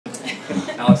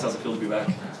How's it feel to be back?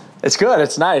 It's good.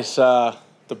 It's nice. The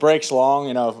break's long,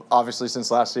 you know, obviously since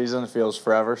last season. It feels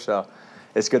forever, so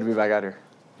it's good to be back out here.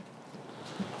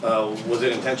 Was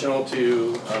it intentional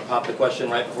to pop the question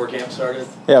right before camp started?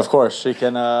 Yeah, of course. She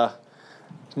can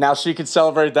now she can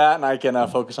celebrate that, and I can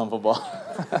focus on football.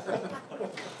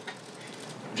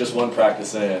 Just one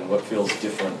practice in, what feels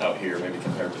different out here maybe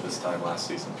compared to this time last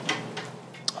season?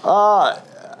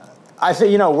 I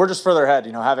think, you know, we're just further ahead.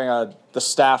 You know, having the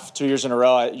staff 2 years in a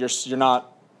row, you're still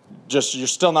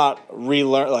not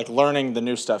learning the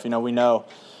new stuff. You know, we know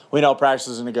practice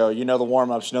is going to go. You know the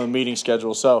warm-ups, you know the meeting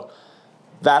schedule. So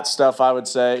that stuff, I would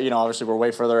say, you know, obviously we're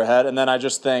way further ahead. And then I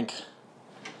just think,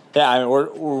 yeah, I mean,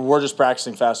 we're just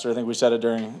practicing faster. I think we said it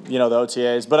during, you know, the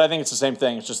OTAs. But I think it's the same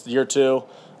thing. It's just year two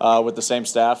with the same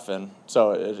staff, and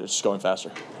so it's just going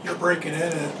faster. You're breaking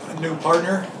in a new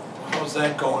partner. How's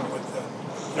that going with the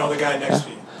guy next to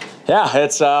you? Yeah,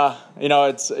 it's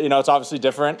it's obviously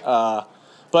different.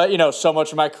 But you know, so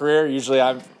much of my career, usually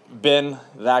I've been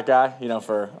that guy. You know,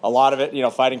 for a lot of it, you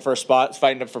know, fighting for a spot,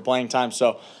 fighting for playing time.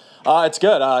 So it's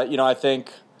good. You know, I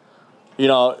think, you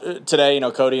know, today, you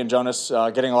know, Cody and Jonas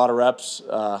getting a lot of reps.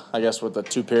 I guess with the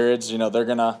 2 periods, you know, they're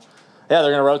gonna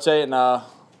rotate and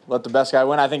let the best guy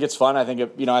win. I think it's fun. I think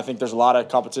I think there's a lot of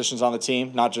competitions on the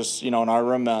team, not just, you know, in our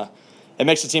room. It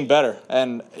makes the team better.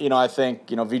 And, you know, I think,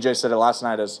 you know, VJ said it last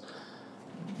night, is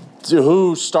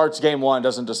who starts game one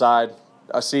doesn't decide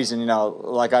a season. You know,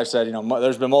 like I said, you know,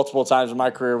 there's been multiple times in my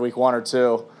career, week 1 or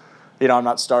 2, you know, I'm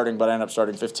not starting, but I end up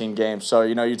starting 15 games. So,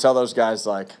 you know, you tell those guys,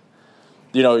 like,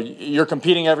 you know, you're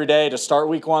competing every day to start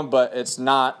week 1, but it's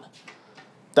not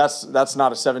 – that's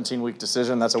not a 17-week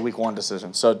decision. That's a week 1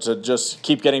 decision. So to just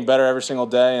keep getting better every single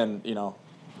day and, you know,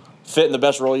 fit in the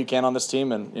best role you can on this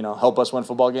team and, you know, help us win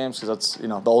football games, because that's, you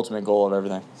know, the ultimate goal of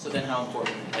everything. So then how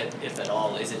important, if at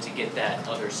all, is it to get that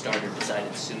other starter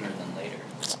decided sooner than later?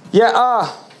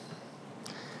 Yeah,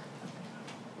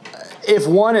 if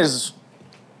one is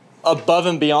above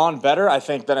and beyond better, I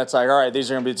think then it's like, all right,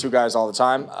 these are going to be the 2 guys all the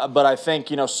time. But I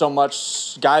think, you know, so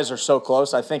much guys are so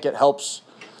close. I think it helps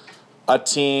a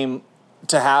team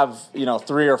to have, you know,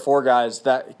 3 or 4 guys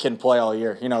that can play all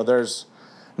year. You know, there's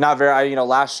not very, you know,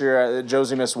 last year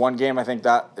Josie missed 1 game. I think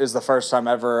that is the first time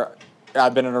ever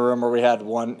I've been in a room where we had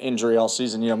 1 injury all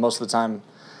season. You know, most of the time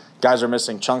guys are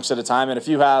missing chunks at a time. And if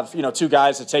you have, you know, 2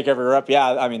 guys that take every rep,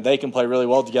 yeah, I mean, they can play really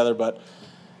well together. But,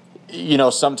 you know,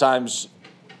 sometimes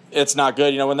it's not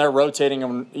good. You know, when they're rotating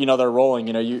and, you know, they're rolling,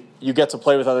 you know, you get to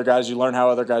play with other guys. You learn how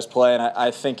other guys play. And I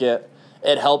think it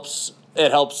helps.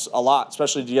 It helps a lot,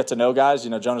 especially to get to know guys.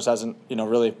 You know, Jonas hasn't, you know,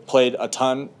 really played a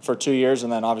ton for 2 years,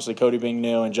 and then obviously Cody being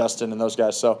new and Justin and those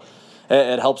guys. So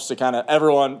it helps to kind of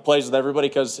everyone plays with everybody,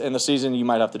 because in the season you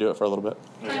might have to do it for a little bit.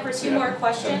 Time for 2 more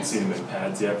questions. I haven't seen him in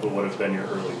pads yet, but what have been your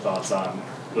early thoughts on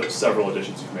the several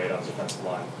additions you've made on the defensive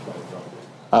line?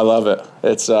 I love it.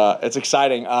 It's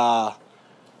exciting.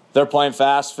 They're playing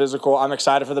fast, physical. I'm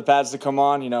excited for the pads to come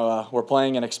on. You know, we're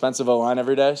playing an expensive O-line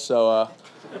every day, so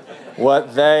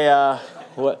what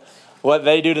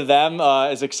they do to them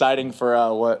is exciting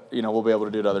for what, you know, we'll be able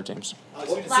to do to other teams.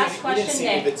 Last question, we didn't see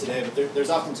any of it today, but there's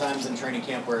often times in training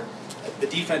camp where the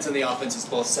defense and the offense is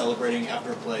both celebrating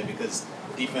after a play because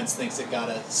the defense thinks it got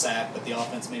a sack, but the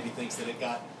offense maybe thinks that it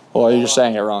got. Well, you're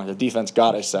saying it wrong. The defense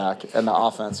got a sack, and the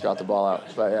offense got the ball out.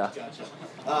 But yeah.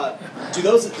 Gotcha. Do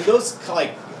those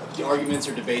like arguments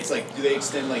or debates, like, do they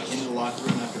extend like into the locker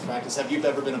room after practice? Have you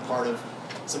ever been a part of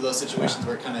some of those situations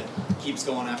where it kind of keeps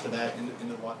going after that in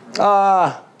the locker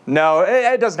room? No,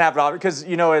 it doesn't happen often, because,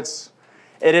 you know, it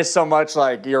is so much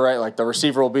like, you're right, like the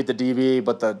receiver will beat the DB,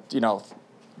 but the, you know,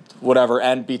 whatever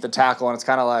end beat the tackle, and it's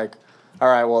kind of like, all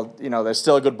right, well, you know, there's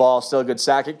still a good ball, still a good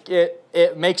sack.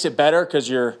 It makes it better, because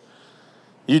you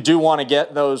do want to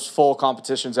get those full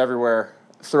competitions everywhere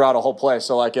throughout a whole play.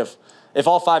 So like if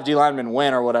all 5 D linemen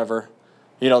win or whatever,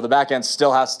 you know, the back end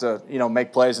still has to, you know,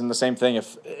 make plays. And the same thing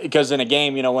because in a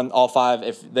game, you know, when all 5,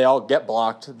 if they all get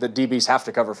blocked, the DBs have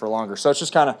to cover for longer. So it's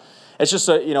just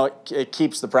you know, it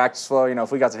keeps the practice flow. You know,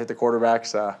 if we got to hit the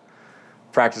quarterbacks,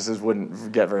 practices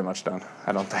wouldn't get very much done,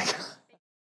 I don't think.